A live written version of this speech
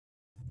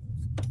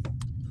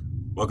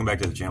Welcome back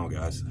to the channel,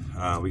 guys.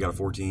 We got a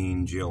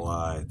 14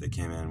 GLI that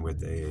came in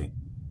with a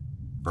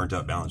burnt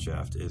up balance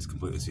shaft. It is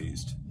completely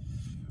seized.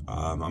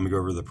 I'm gonna go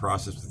over the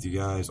process with you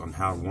guys on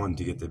how, one,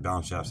 to get the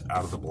balance shafts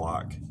out of the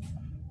block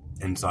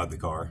inside the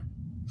car.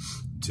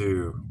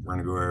 Two, we're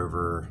gonna go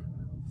over,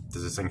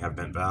 does this thing have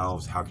bent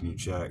valves? How can you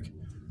check?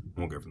 And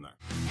we'll go from there.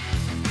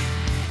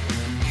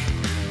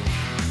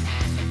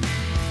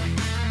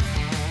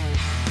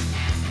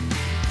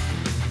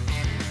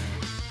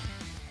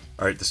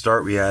 All right, to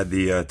start, we had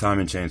the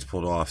timing chains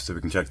pulled off so we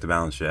can check the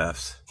balance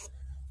shafts.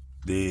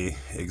 The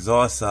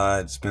exhaust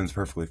side spins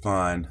perfectly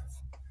fine,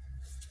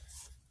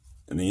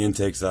 and the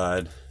intake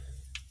side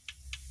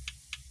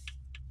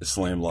is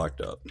slam locked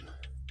up.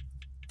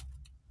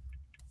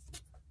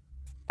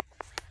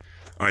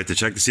 All right, to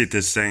check to see if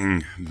this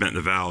thing bent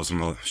the valves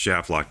when the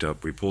shaft locked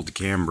up, we pulled the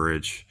cam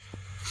bridge.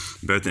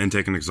 Both the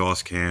intake and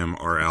exhaust cam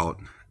are out,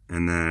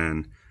 and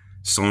then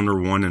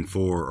cylinder 1 and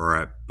 4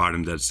 are at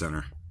bottom dead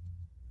center.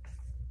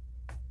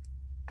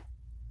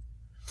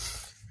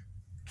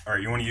 All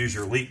right, you want to use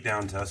your leak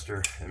down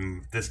tester.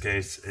 In this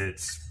case,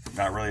 it's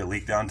not really a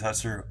leak down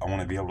tester. I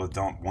want to be able to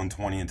dump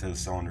 120 into the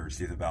cylinder to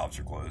see if the valves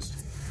are closed.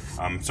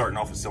 I'm starting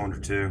off with cylinder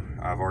 2.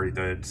 I've already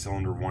did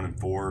cylinder 1 and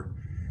 4.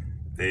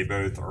 They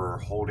both are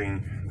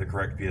holding the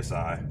correct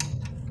PSI,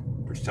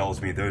 which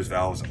tells me those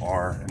valves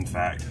are, in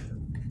fact,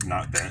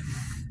 not bent.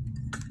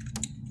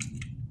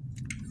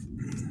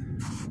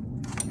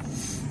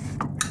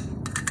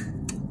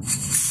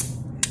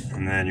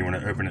 And then you want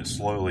to open it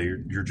slowly.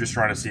 You're just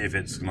trying to see if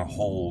it's going to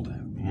hold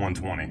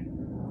 120.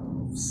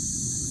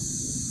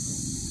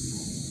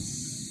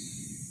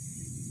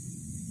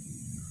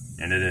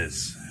 And it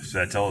is. So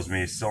that tells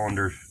me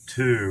cylinder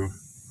 2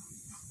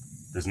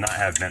 does not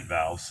have bent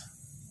valves.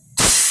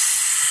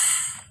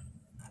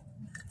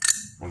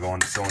 We'll go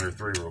on to cylinder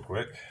 3 real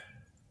quick.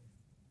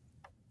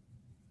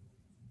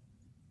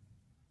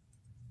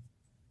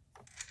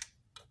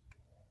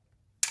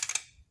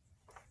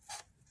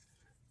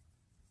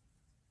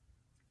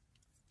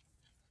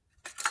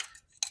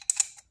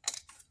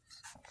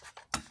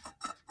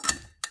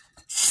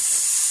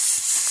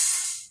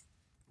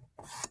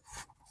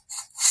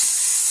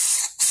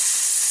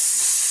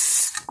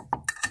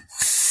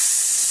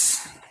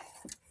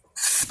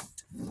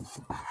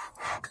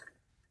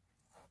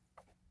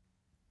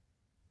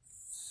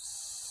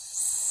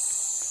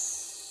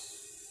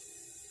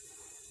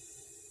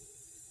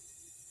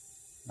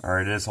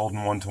 Alright, it is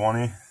holding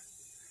 120.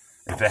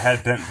 If it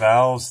had bent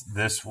valves,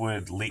 this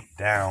would leak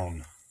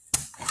down.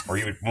 Or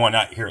you would, well,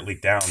 not hear it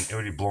leak down. It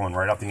would be blowing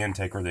right out the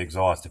intake or the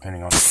exhaust,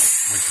 depending on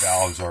which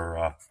valves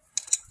are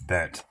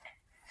bent.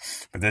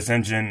 But this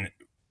engine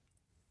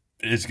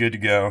is good to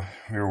go.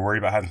 We were worried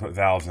about having to put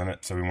valves in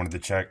it, so we wanted to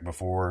check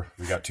before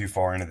we got too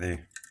far into the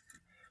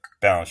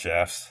balance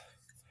shafts.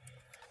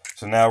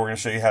 So now we're going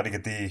to show you how to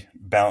get the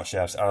balance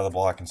shafts out of the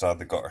block inside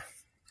the car.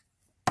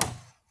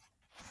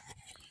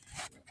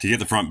 To get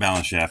the front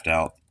balance shaft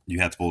out, you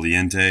have to pull the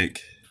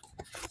intake.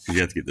 You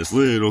have to get this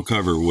little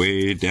cover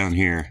way down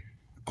here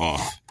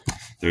off.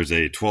 There's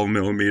a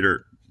 12mm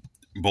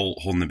bolt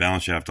holding the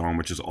balance shaft on,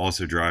 which is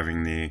also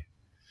driving the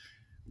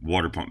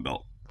water pump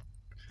belt.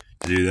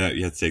 To do that,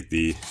 you have to take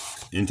the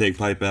intake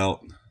pipe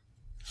out,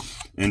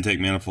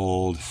 intake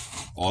manifold,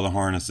 all the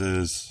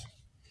harnesses,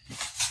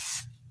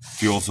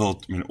 oil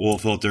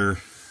filter,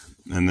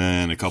 and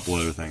then a couple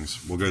other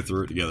things. We'll go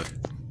through it together.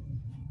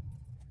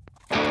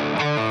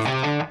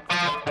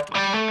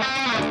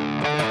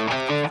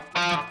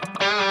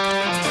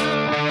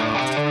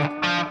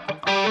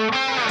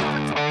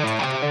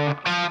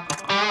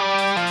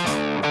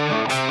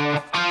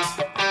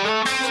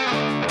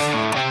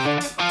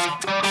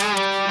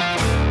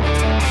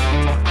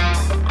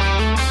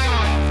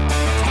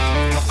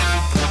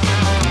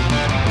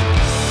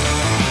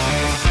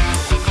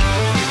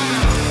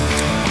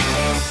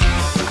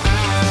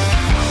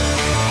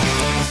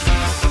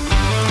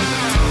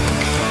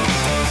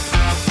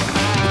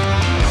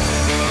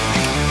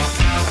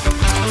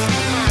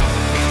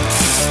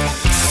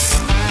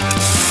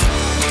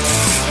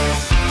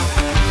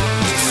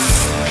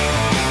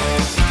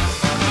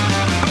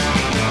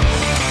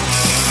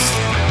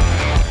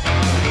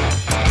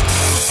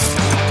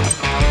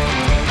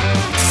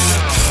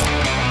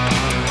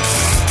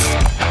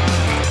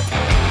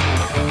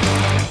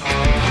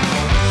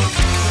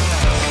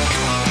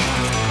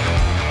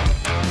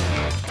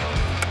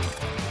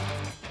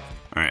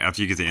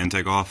 After you get the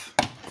intake off,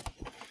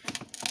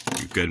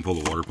 you go ahead and pull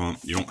the water pump.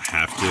 You don't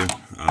have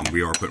to.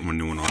 We are putting one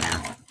new one on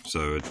here,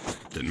 so it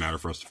didn't matter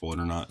for us to pull it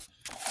or not.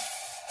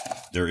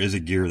 There is a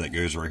gear that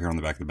goes right here on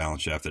the back of the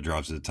balance shaft that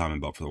drives the timing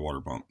belt for the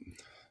water pump.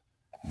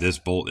 This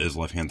bolt is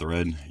left-hand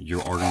thread. You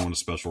are going to want a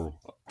special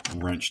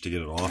wrench to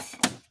get it off.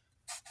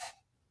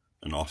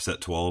 An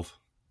offset 12.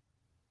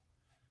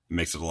 It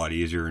makes it a lot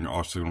easier, and you're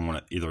also going to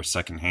want either a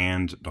second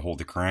hand to hold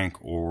the crank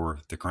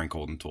or the crank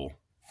holding tool.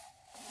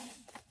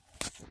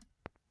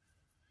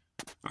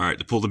 Alright,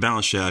 to pull the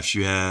balance shafts,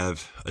 you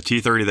have a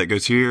T30 that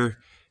goes here,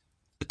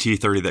 a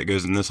T30 that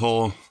goes in this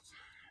hole,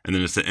 and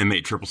then it's the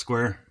M8 triple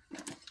square.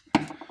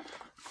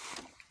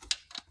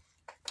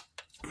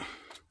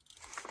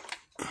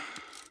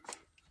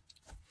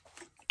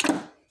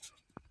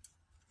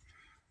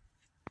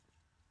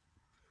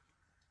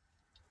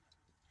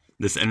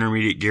 This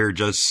intermediate gear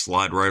does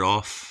slide right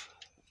off.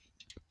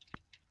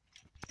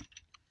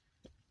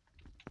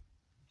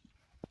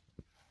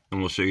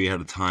 And we'll show you how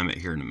to time it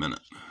here in a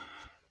minute.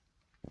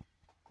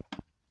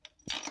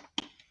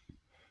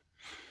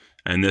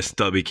 And this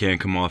stubby can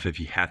come off if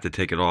you have to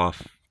take it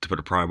off to put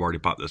a pry bar to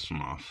pop this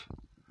one off.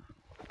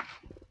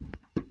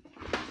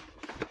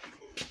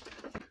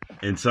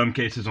 In some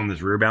cases on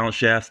this rear balance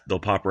shaft, they'll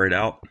pop right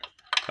out.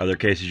 Other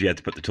cases you have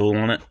to put the tool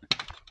on it.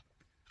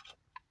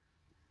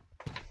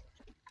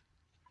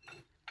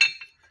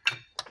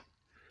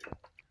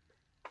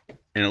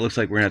 And it looks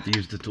like we're gonna have to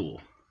use the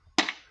tool.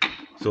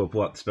 So we'll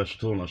pull out the special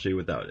tool and I'll show you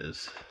what that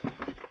is.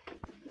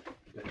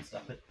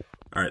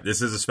 Alright,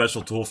 this is a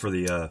special tool for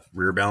the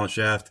rear balance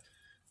shaft.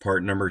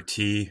 Part number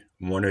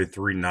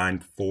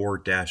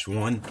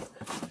T10394-1.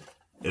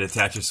 It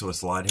attaches to a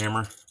slide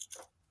hammer.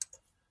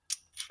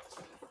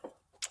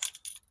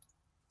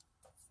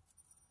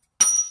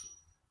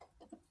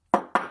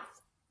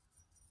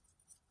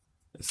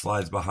 It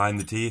slides behind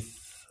the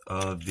teeth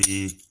of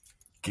the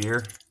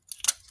gear.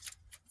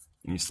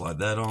 And you slide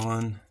that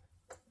on.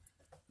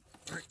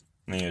 And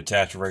then you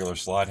attach a regular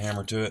slide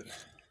hammer to it.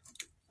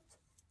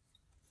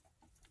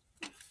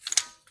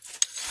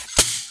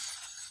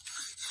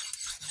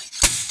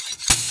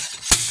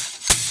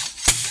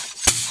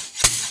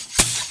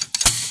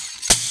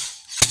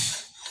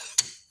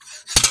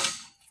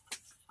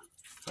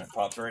 And it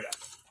pops right out.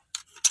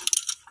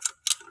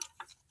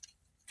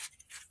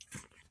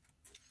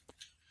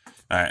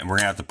 Alright, and we're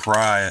going to have to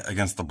pry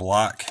against the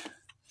block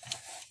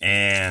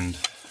and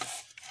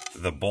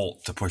the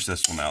bolt to push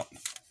this one out.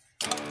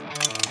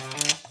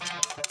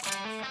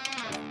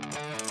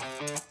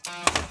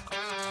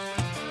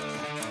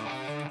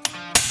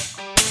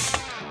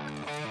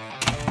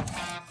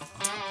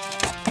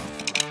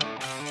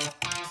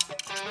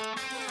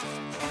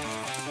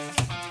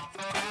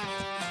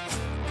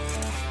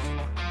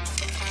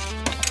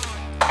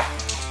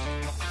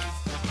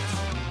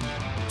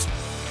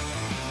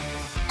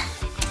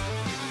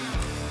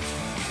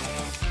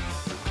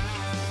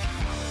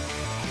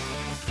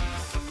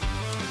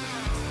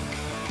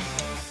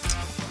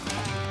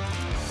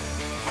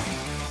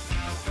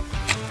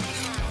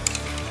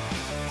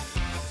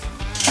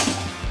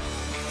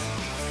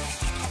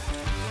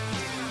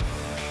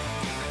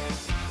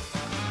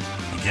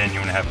 Again, you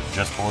want to have it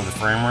just below the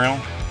frame rail.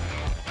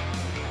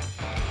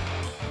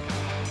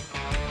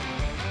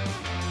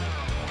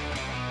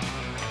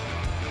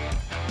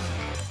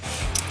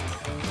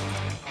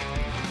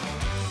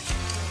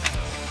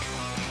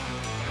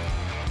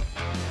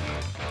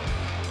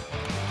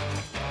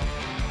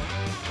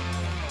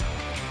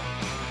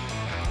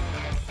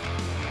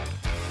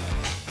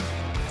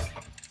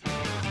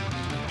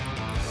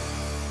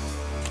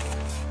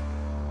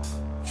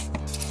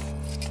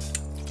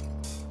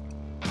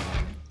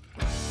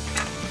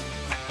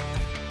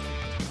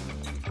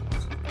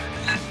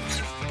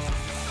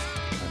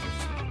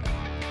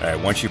 Alright,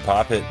 once you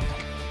pop it,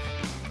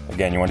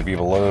 again, you want to be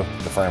below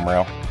the frame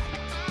rail.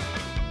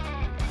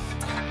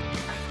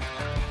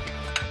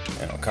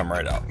 And it'll come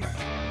right out.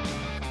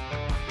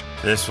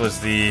 This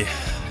was the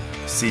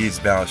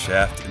Seized Balance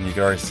Shaft, and you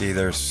can already see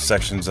there's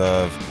sections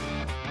of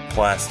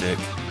plastic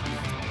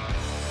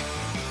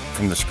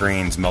from the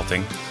screens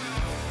melting.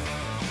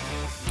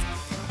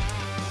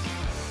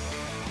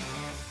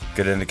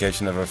 Good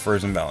indication of a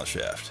frozen balance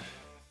shaft.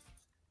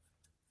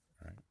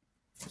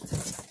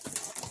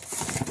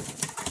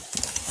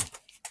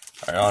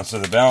 Alright, on to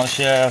the balance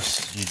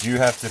shafts. You do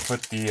have to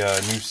put the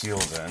new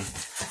seals in.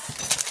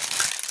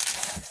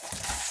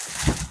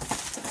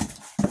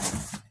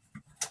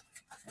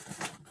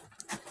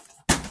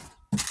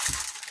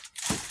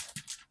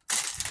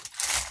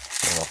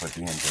 Start off with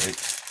the intake.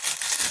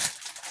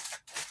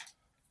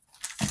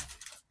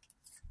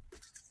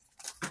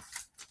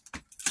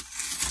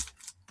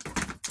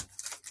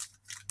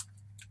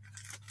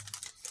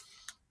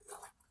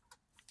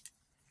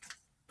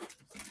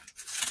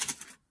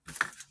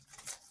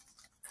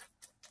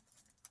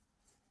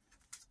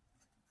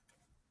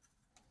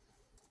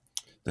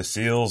 The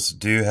seals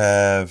do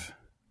have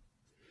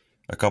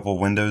a couple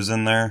windows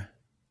in there.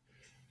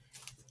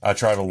 I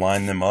try to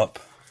line them up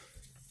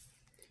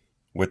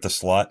with the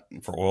slot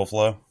for oil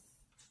flow.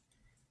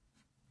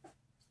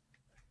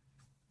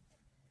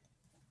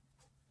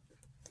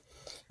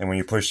 And when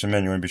you push them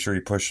in, you want to be sure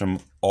you push them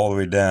all the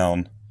way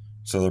down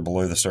so they're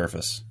below the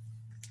surface.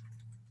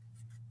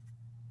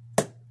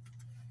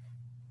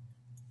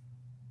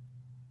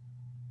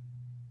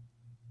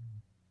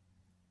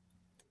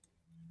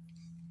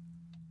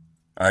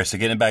 Alright, so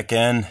getting it back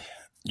in,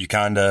 you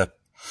kind of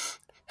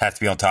have to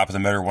be on top of the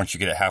motor once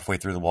you get it halfway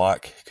through the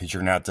block, because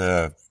you're going to have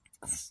to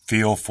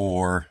feel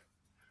for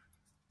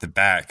the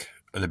back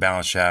of the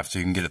balance shaft so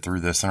you can get it through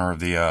the center of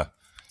the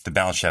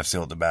balance shaft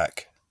seal at the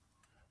back.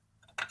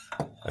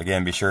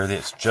 Again, be sure that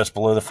it's just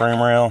below the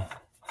frame rail.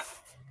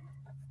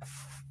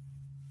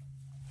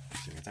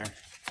 See it there?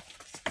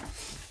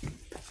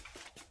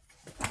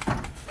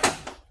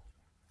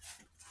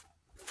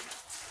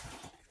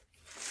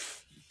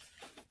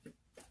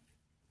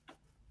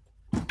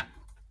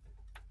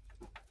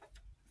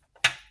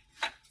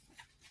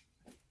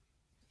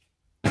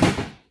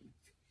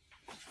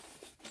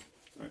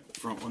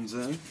 front ones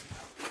in.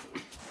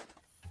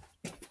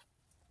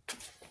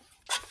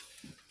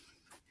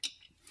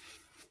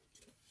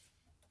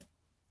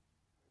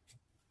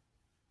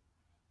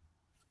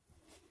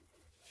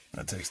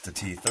 That takes the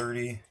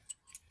T30.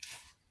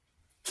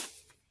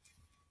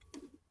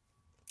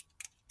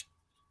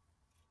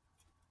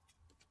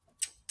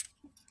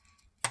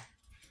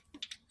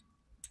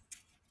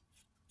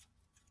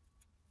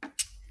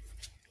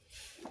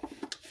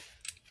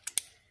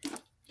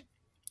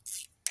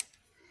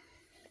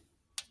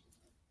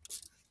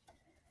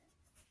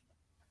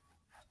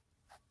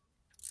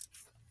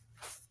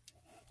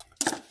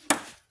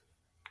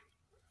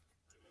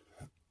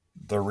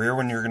 The rear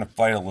one you're going to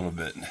fight a little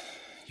bit.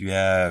 You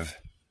have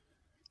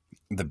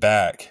the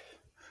back,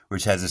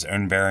 which has its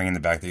own bearing in the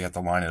back that you have to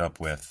line it up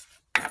with.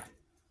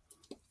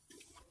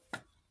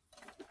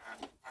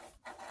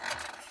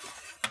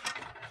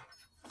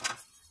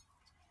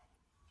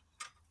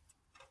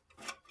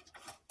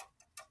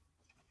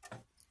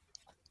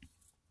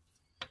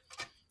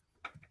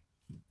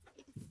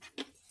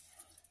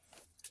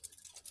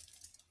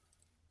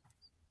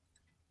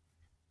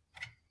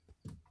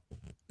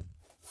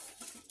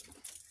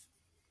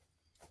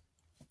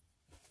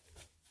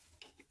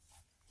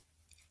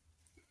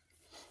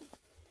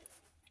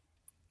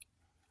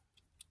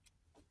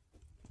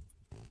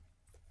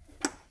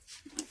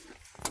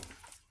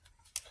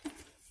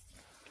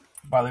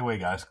 By the way,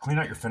 guys, clean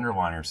out your fender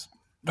liners.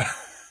 I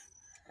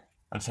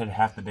just had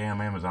half the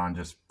damn Amazon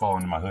just fall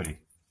into my hoodie.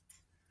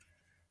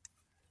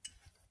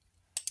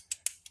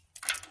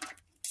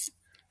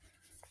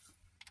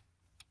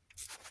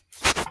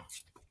 All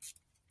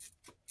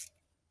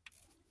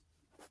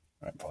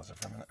right, pause it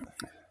for a minute.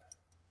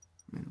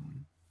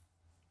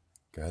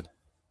 Good.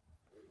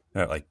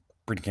 No, like,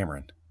 bring the camera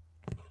in.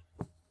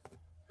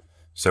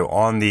 So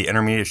on the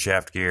intermediate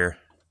shaft gear,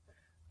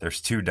 there's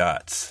 2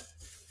 dots.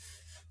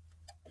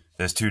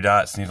 Those 2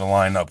 dots need to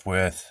line up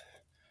with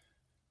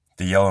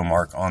the yellow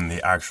mark on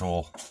the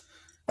actual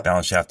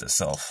balance shaft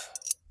itself.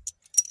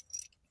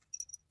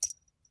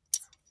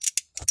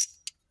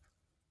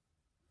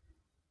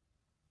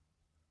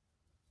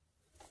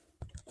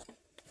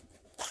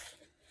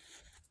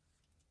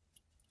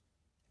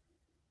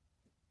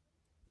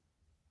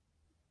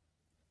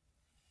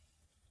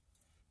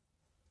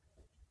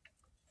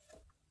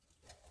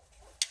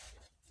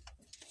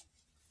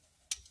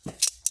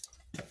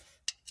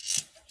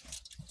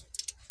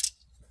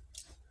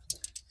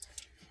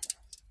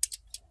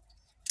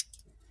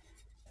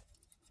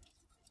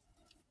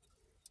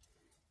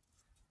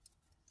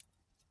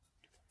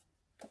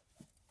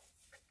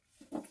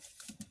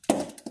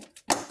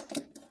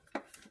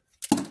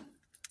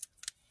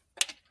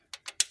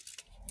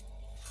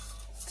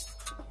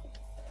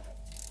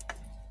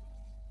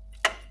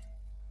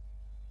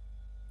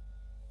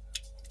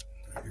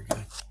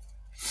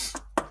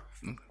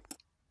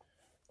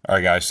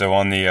 Alright guys, so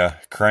on the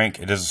crank,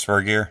 it is a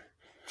spur gear.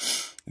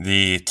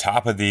 The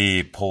top of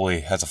the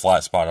pulley has a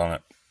flat spot on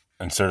it,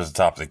 and so does the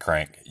top of the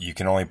crank. You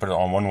can only put it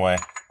on one way,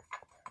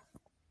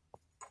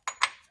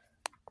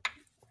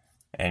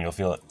 and you'll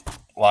feel it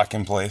lock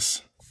in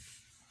place.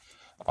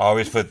 I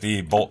always put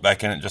the bolt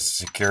back in it just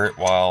to secure it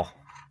while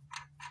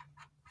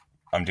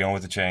I'm dealing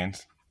with the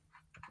chains.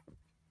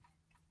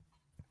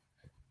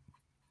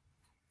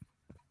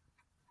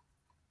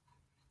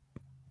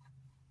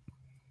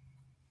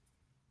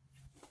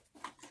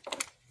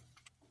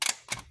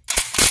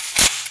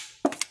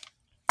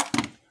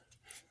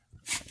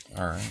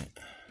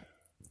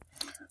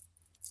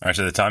 Alright,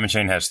 so the timing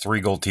chain has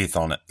 3 gold teeth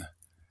on it.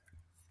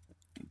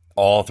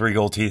 All 3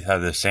 gold teeth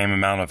have the same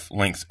amount of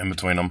length in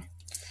between them.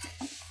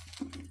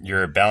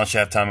 Your balance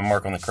shaft timing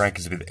mark on the crank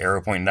is to be the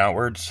arrow pointing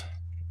outwards.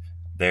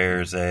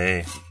 There's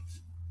a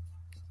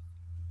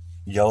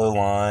yellow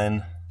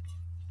line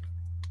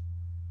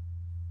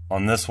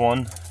on this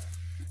one,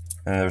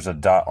 and there's a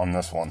dot on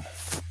this one.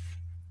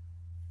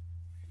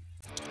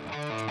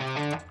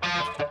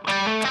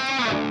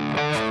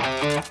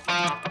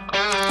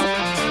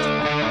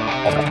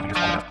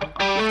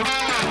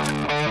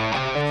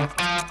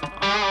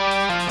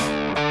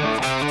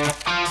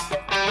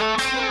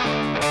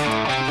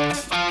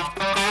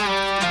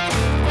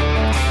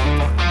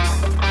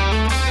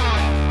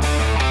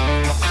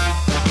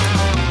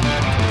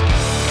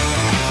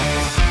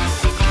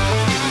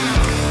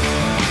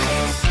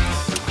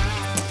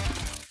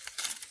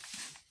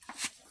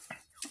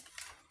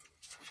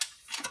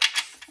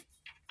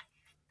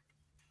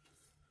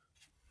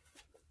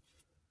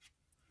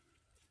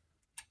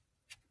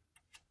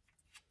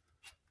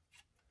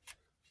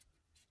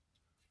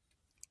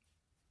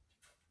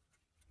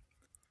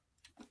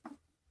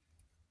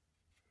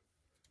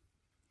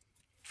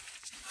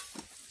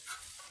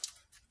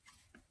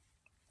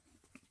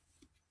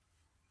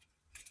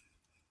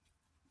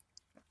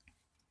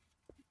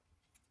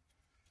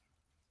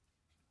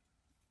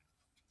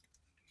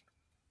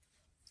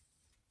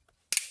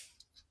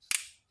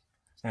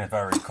 And if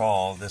I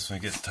recall, this one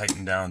gets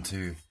tightened down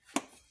to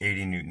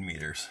 80 Newton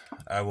meters.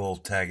 I will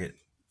tag it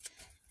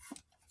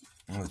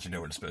and let you know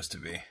what it's supposed to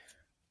be.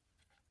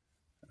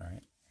 All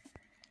right.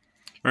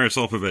 All right,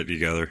 so I'll put that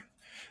together.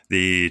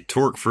 The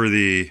torque for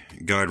the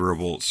guide rail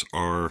bolts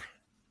are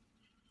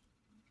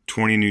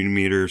 20 Newton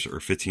meters or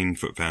 15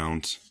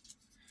 foot-pounds.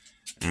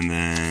 And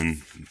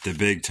then the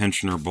big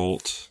tensioner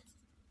bolt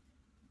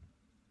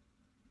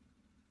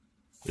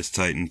is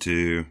tightened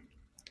to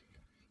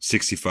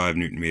 65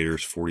 Newton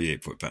meters,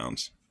 48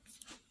 foot-pounds.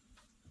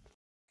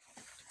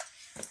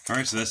 All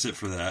right, so that's it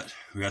for that.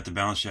 We got the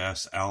balance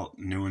shafts out,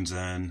 new ones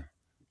in,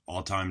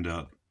 all timed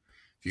up.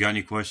 If you got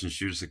any questions,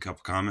 shoot us a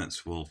couple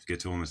comments. We'll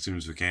get to them as soon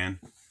as we can.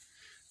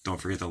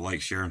 Don't forget to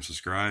like, share, and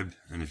subscribe.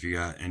 And if you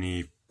got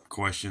any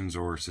questions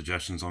or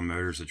suggestions on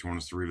motors that you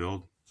want us to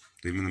rebuild,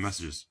 leave them in the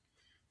messages.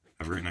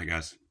 Have a great night,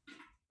 guys.